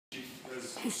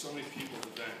There's so many people to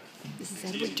thank. This is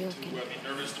It's Edward easy to Durkin. be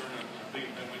nervous during a big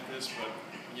event like this, but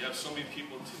when you have so many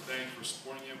people to thank for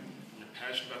supporting you, and you're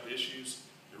passionate about the issues,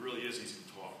 it really is easy to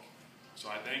talk. So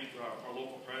I thank our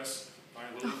local press, Brian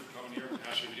Lilly, for coming here and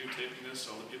actually videotaping this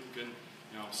so that people can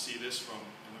see this from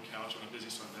their couch on a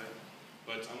busy Sunday.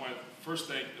 But I want to first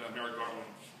thank Merrick Garland.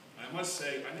 And I must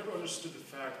say, I never understood the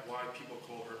fact why people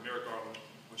call her Merrick Garland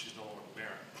when she's no longer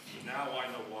mayor. But now I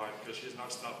know why, because she has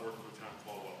not stopped working for the town of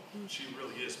Caldwell. She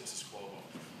really is Mrs. Caldwell.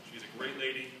 She's a great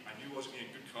lady. I knew I was going to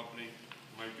be in good company.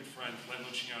 My good friend, Glenn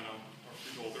Luciano, our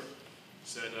freeholder,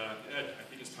 said, Ed, I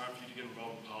think it's time for you to get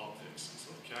involved in politics. I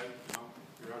said, okay,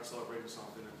 you're out celebrating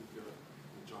something. I think the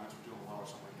Giants were doing well or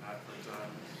something like that.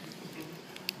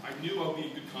 But I knew I would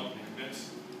be in good company. I met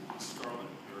Mrs.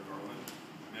 Garland, Merrick Garland.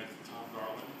 I met Tom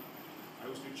Garland. I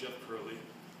always knew Jeff Curley.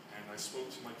 And I spoke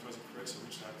to my cousin Chris. I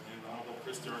reached out to him, Honorable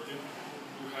Chris Durkin,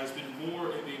 who has been more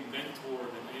of a mentor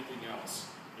than anything else.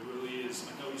 It really is.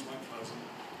 I know he's my cousin.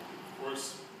 Of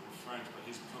course, we're friends, but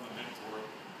he's become a mentor.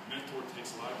 A mentor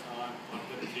takes a lot of time, a lot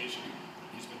of dedication.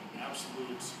 He's been an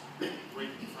absolute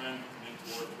great friend,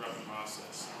 mentor throughout the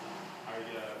process. I'd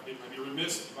be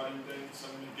remiss if I didn't thank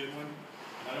Senator Goodwin.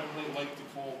 And I don't really like to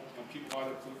call people by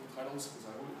their political titles because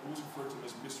I always refer to him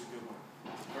as Mr. Goodwin.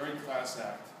 He's a very class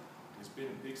act. He's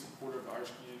been a big supporter of the Irish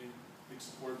community, big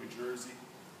supporter of New Jersey.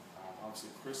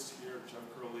 Obviously, Chris here, Jeff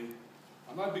Curley.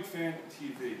 I'm not a big fan of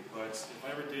TV, but if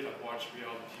I ever did, I'd watch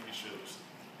reality TV shows.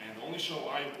 And the only show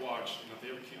I watch, if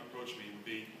they ever came approach me, would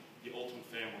be The Ultimate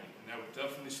Family, and that would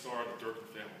definitely star the Durkin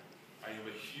family. I am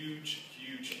a huge,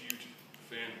 huge, huge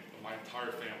fan of my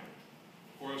entire family.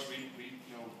 Of course, we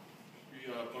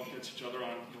bump against each other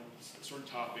on certain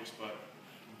topics, but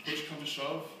when push comes to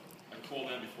shove, I call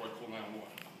them before I call 911.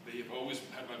 They have always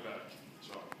had my back.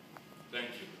 So,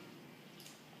 thank you.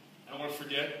 I don't want to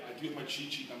forget, I do have my cheat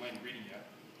sheet I'm not even reading yet.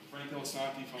 Frank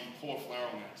Delasanti from Polar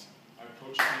Flower Lands. I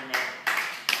approached him